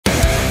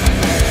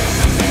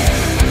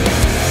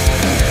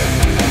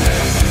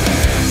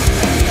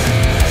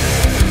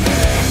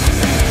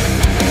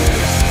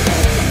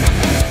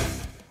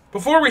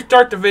before we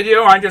start the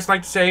video, I'd just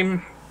like to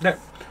say that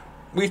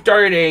we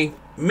started a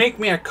Make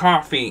Me a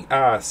Coffee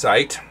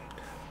site.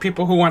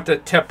 People who want to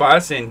tip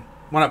us and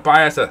want to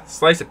buy us a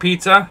slice of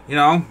pizza, you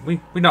know, we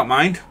don't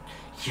mind.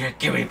 You're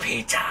giving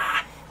pizza.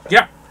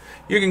 Yep.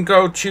 You can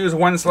go choose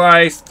 1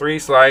 slice, 3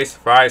 slice,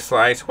 5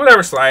 slice,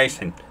 whatever slice,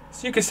 and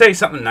so you can say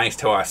something nice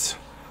to us.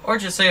 Or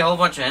just say a whole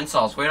bunch of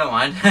insults. We don't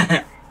mind.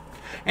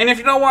 And if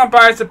you don't want to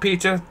buy us a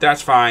pizza,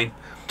 that's fine.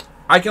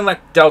 I can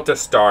let Delta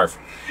starve.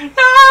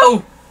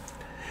 No!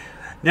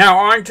 Now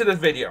on to the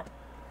video.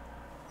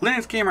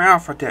 Linux Gamer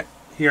Alpha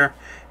here,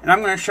 and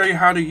I'm going to show you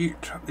how to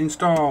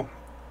install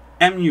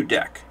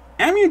emudeck.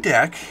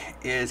 Emudeck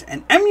is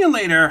an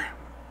emulator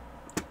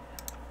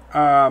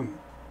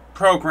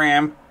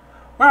program.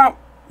 Well,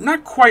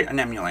 not quite an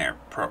emulator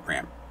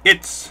program.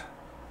 It's...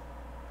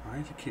 Why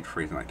does it keep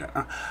freezing like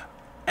that?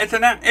 It's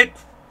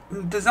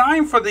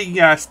designed for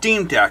the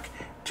Steam Deck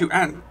so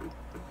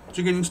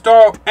you can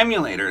install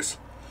emulators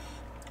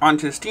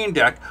onto the Steam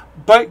Deck,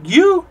 but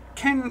you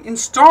can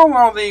install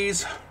all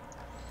these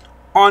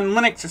on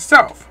Linux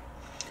itself.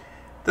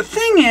 The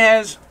thing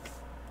is,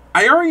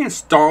 I already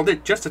installed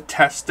it just to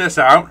test this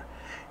out,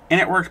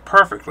 and it works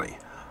perfectly.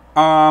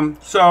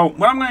 So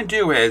what I'm going to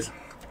do is,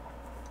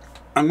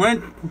 I'm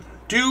going to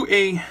do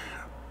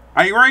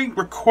I already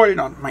recorded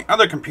on my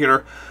other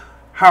computer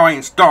how I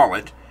install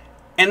it,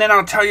 and then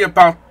I'll tell you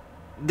about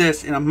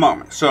this in a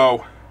moment.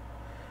 So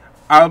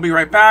I'll be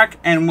right back,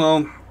 and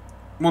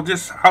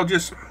I'll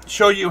just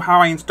show you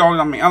how I installed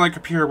it on my other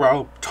computer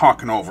while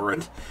talking over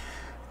it.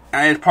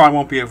 And it probably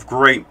won't be of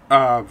great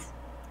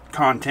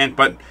content,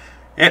 but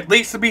at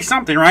least it'll be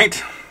something,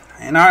 right?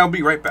 And I'll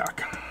be right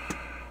back.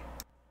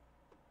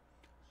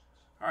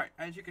 Alright,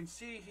 as you can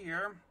see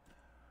here,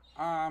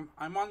 I'm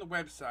on the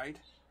website,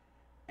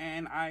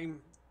 and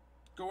I'm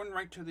going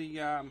right to the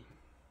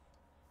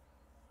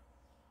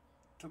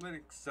to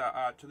Linux,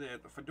 to the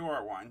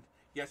Fedora one.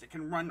 Yes, it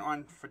can run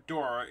on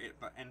Fedora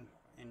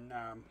in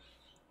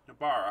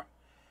Nabara.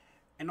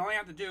 And all I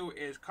have to do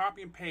is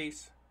copy and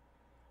paste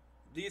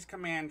these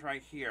commands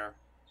right here,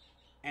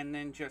 and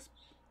then just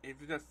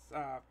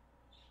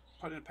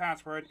put in a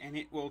password, and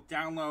it will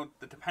download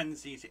the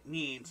dependencies it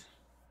needs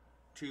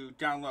to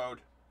download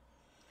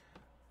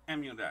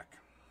emudeck.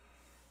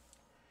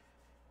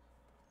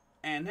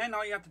 And then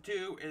all you have to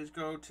do is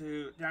go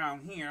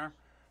down here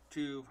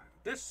to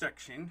this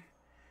section,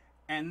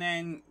 and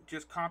then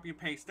just copy and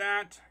paste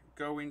that,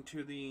 go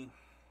into the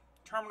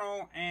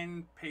terminal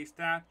and paste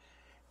that,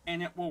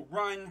 and it will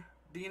run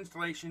the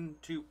installation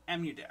to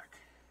emudeck.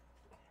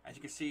 As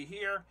you can see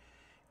here,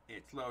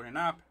 it's loading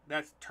up.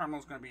 That terminal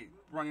is going to be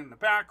running in the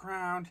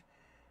background,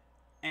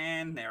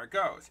 and there it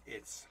goes.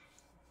 It's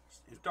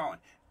installing.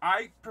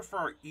 I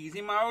prefer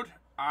easy mode.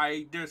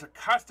 There's a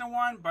custom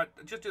one,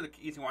 but just do the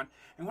easy one.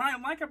 And what I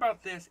like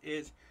about this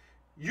is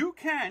you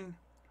can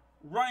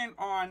run it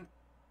on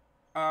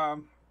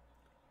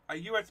a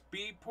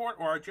USB port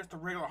or just a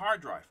regular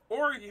hard drive,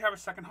 or you have a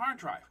second hard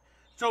drive.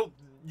 So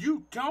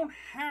you don't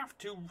have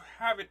to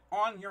have it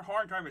on your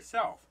hard drive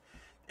itself.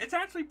 It's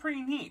actually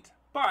pretty neat,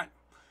 but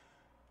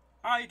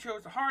I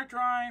chose the hard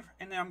drive,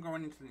 and then I'm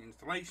going into the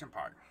installation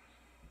part.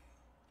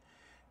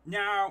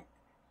 Now,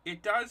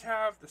 it does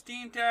have the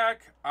Steam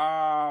Deck.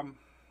 I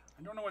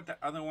don't know what the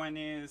other one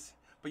is,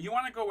 but you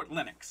want to go with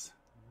Linux.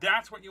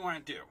 That's what you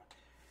want to do.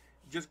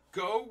 Just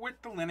go with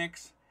the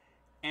Linux,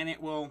 and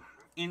it will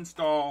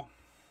install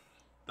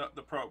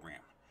the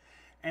program.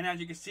 And as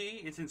you can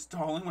see, it's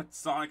installing with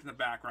Sonic in the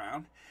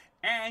background.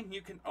 And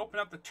you can open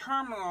up the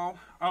terminal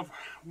of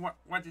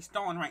what's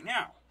installing right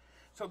now.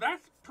 So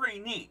that's pretty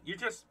neat. You're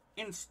just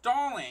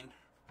installing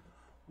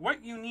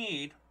what you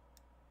need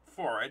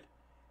for it,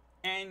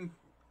 and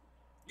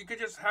you could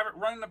just have it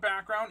run in the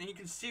background, and you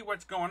can see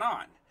what's going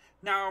on.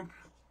 Now,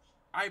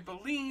 I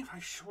believe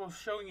I will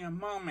show you in a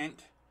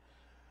moment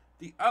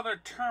the other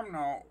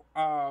terminal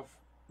of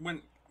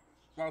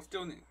while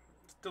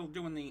still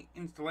doing the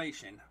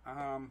installation.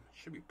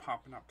 Should be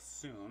popping up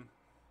soon.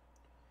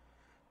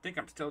 I think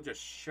I'm still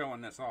just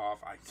showing this off.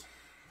 I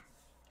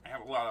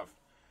have a lot of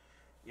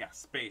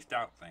spaced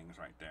out things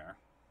right there.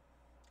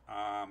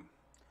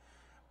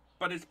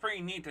 But it's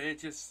pretty neat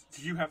that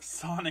you have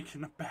Sonic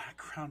in the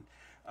background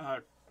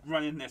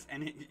running this,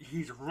 and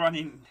he's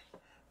running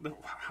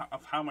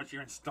of how much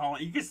you're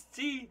installing. You can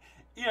see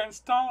you're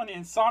installing it,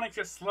 and Sonic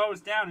just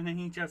slows down, and then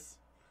he just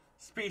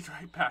speeds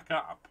right back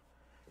up.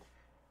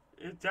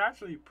 It's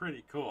actually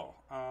pretty cool.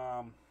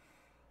 I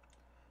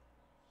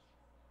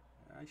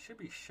should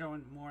be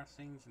showing more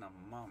things in a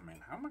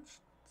moment. How much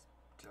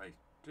did I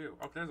do?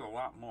 Oh, there's a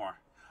lot more.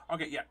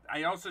 Okay, yeah.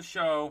 I also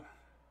show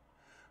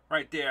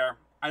right there.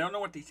 I don't know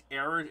what these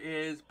errors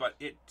is, but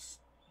it's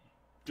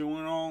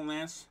doing all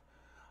this.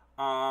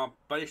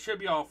 But it should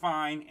be all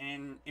fine,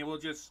 and it will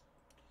just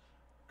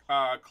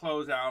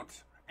close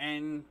out.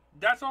 And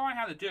that's all I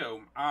had to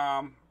do.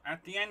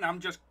 At the end,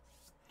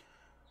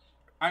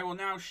 I will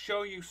now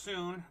show you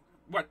soon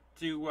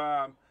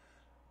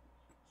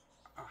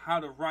how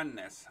to run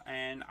this,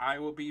 and I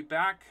will be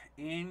back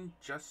in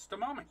just a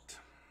moment.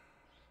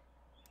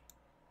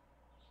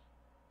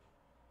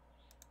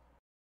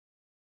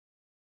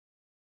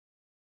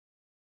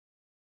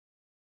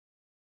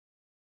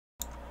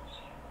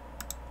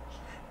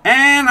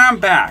 I'm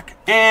back,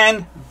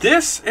 and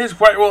this is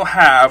what we'll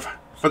have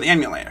for the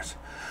emulators.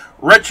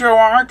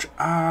 RetroArch,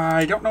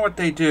 I don't know what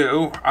they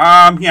do.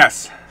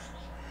 Yes,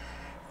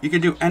 you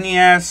can do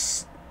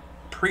NES,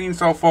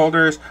 pre-install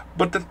folders,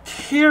 but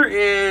here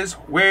is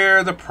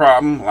where the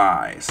problem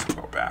lies.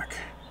 Go back.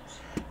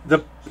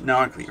 No,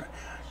 I leave it.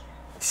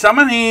 Some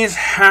of these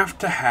have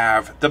to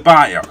have the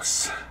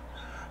BIOS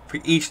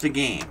for each the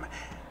game.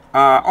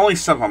 Only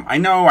some of them.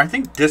 I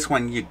think this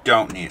one you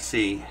don't need.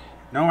 See,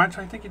 no,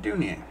 actually, I think you do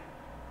need it.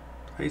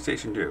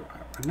 PlayStation do.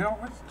 No,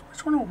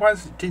 which one it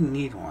was that didn't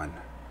need one?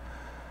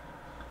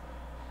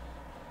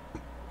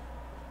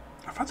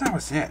 I thought that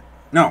was it.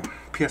 No,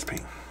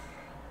 PSP.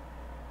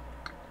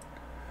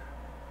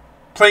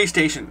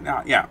 PlayStation,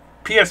 yeah,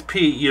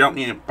 PSP, you don't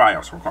need a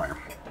BIOS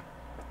requirement.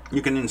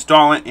 You can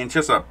install it, and it's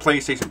just a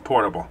PlayStation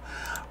Portable.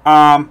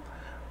 But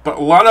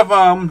a lot of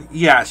them,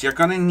 yes, you're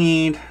going to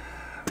need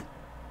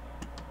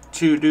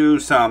to do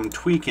some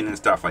tweaking and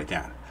stuff like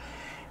that.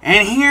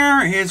 And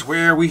here is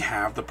where we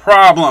have the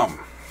problem.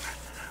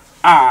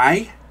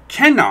 I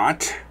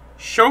cannot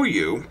show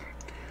you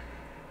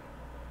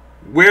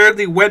where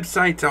the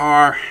websites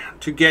are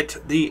to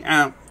get the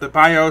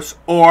BIOS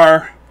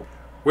or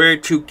where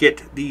to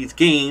get these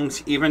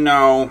games, even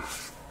though,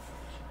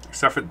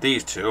 except for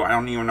these two, I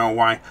don't even know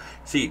why.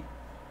 See,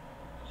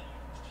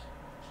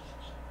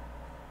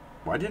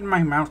 why did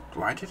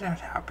that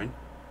happen?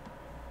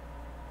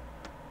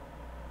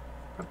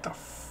 What the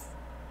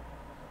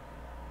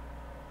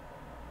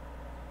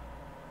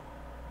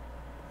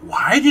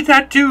why did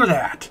that do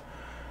that?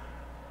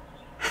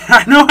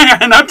 I know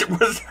it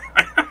was...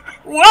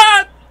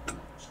 What?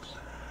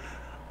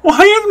 Why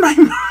is my...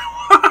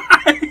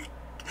 Why?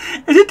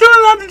 Is it doing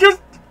that to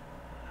just...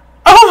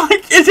 Oh my...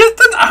 Is this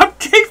an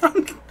update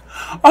from...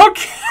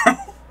 Okay.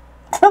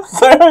 I'm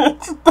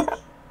serious.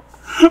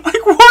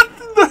 Like, what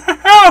the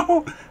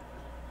hell?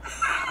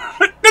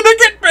 Did it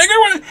get bigger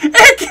when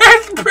it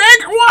gets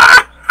bigger?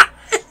 Why?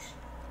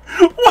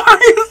 Why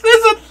is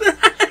this a thing?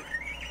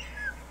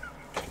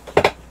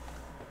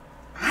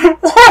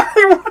 Why?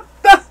 What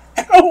the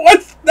hell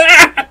was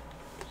that?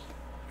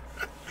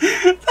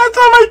 That's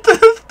on my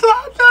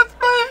desktop. That's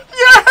my...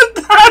 Yeah,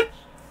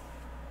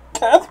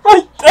 that's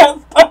my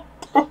desktop.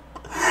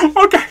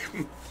 Okay.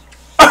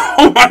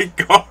 Oh my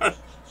god.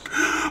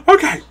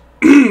 Okay.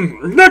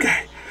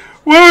 Okay.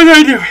 What was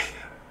I doing?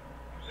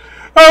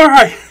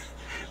 Alright.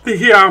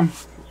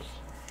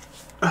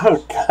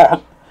 Oh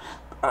god.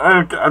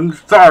 I'm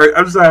sorry.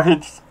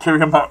 Just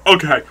carrying him out.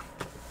 Okay.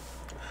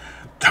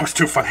 That was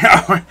too funny.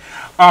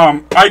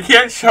 I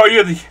can't show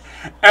you the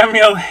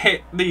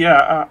emulate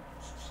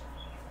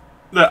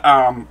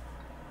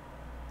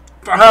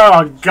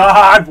oh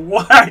god,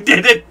 why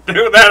did it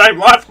do that? I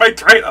lost my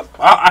train of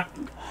thought.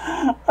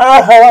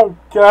 Oh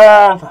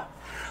god.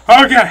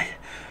 Okay.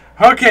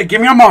 Okay, give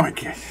me a moment,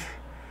 kids.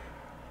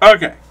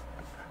 Okay.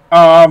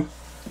 I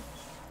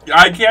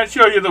can't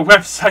show you the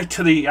website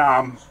to the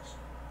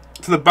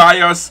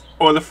BIOS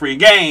or the free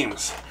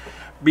games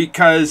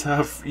because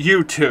of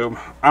YouTube.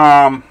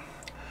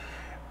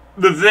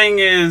 The thing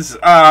is,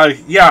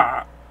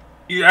 yeah,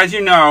 as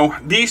you know,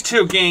 these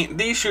two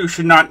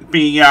should not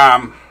be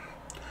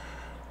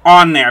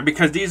on there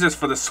because these is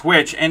for the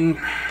Switch, and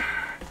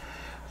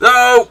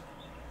though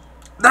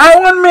that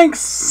one makes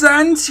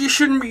sense, you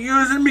shouldn't be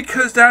using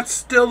because that's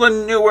still a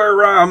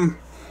newer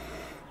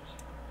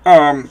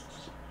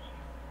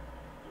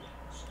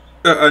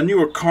a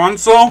newer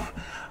console,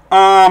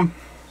 but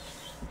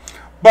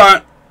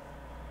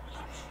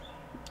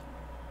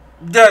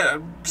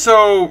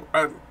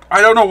I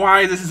don't know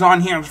why this is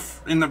on here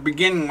in the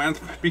beginning with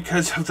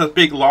because of the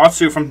big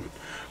lawsuit from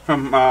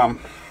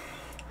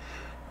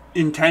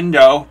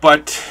Nintendo,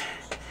 but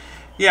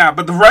yeah,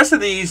 but the rest of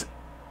these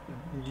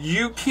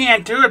you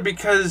can't do it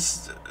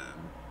because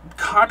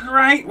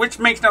copyright, which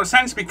makes no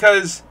sense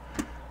because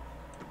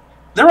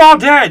they're all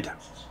dead.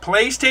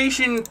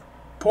 PlayStation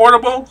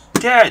Portable,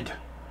 dead.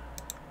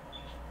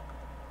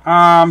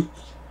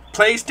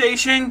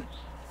 PlayStation,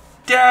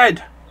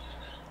 dead.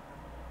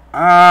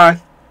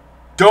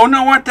 Don't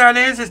know what that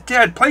is. It's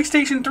dead.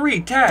 PlayStation 3,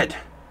 dead.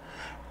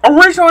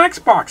 Original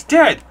Xbox,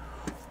 dead.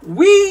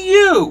 Wii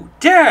U,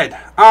 dead.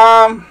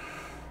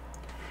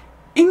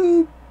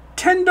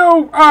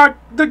 Nintendo,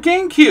 the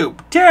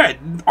GameCube,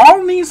 dead.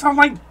 All these are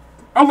like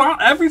a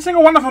lot. Every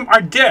single one of them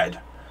are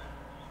dead.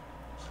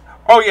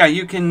 Oh yeah,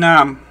 you can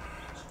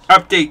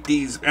update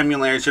these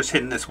emulators just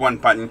hitting this one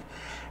button,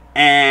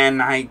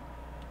 and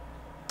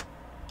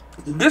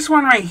this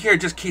one right here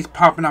just keeps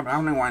popping up. I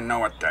don't even want to know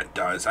what that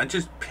does. I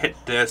just hit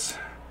this,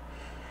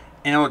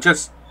 and it'll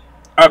just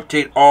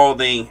update all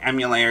the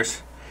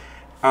emulators.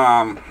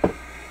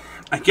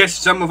 I guess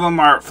some of them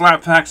are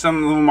Flatpak,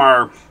 some of them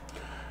are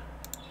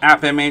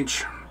app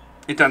image.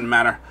 It doesn't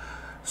matter.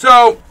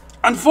 So,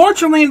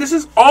 unfortunately, this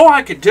is all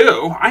I could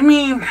do. I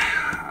mean,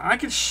 I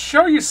could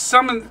show you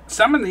some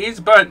of these,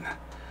 but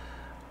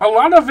a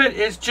lot of it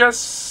is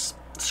just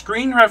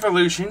screen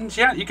revolutions.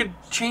 Yeah, you could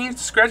change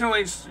the schedule.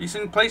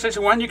 Using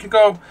PlayStation 1, you can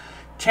go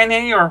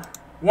 1080 or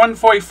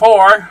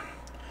 144.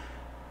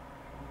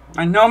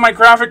 I know my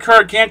graphic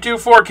card can't do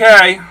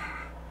 4K,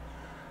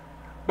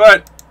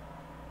 but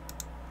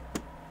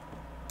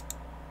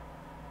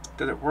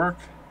did it work?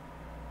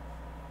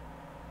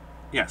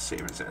 Yes,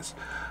 save as is.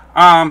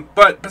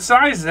 But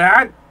besides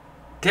that,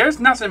 there's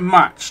nothing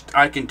much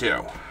I can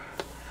do.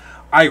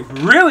 I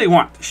really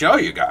want to show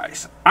you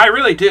guys. I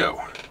really do.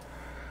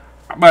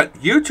 But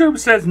YouTube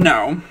says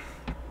no.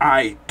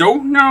 I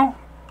don't know.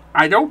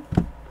 I don't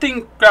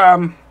think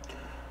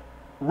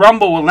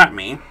Rumble will let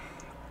me.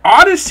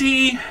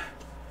 Odyssey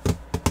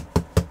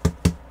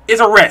is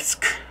a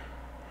risk.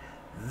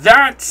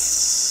 That's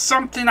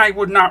something I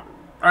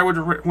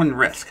wouldn't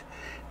risk.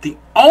 The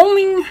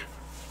only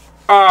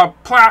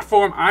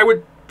platform I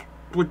would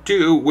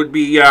do would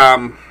be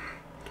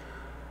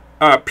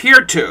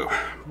peertube,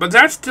 but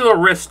that's still a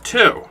risk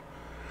too.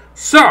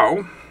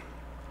 So,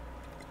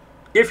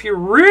 if you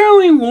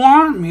really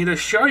want me to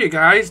show you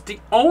guys, the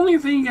only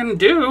thing you can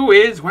do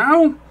is,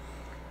 well,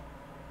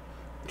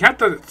 you have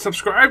to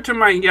subscribe to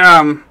my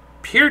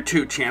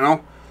peertube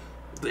channel.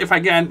 If I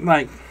get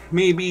like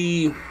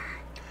maybe,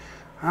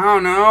 I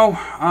don't know,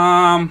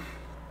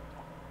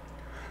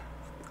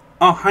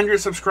 100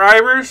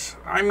 subscribers.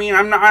 I mean,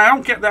 I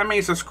don't get that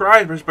many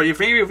subscribers, but if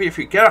you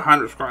get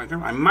 100 subscribers,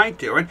 I might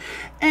do it.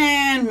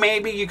 And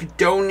maybe you could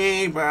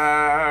donate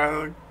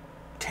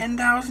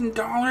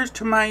 $10,000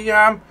 to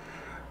my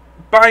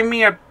buy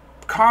me a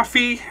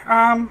coffee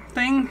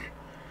thing.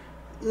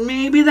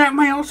 Maybe that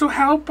might also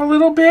help a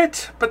little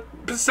bit. But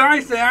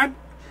besides that,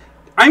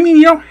 I mean,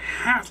 you don't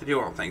have to do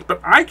all things,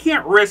 but I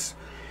can't risk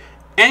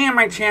any of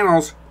my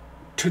channels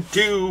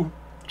to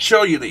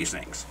show you these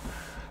things.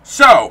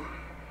 So,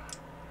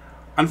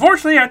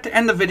 unfortunately, I have to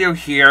end the video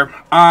here.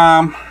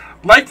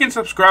 Like and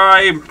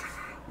subscribe.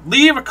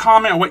 Leave a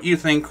comment on what you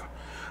think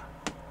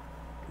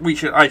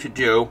I should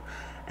do.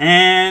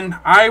 And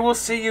I will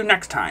see you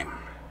next time.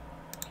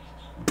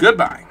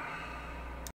 Goodbye.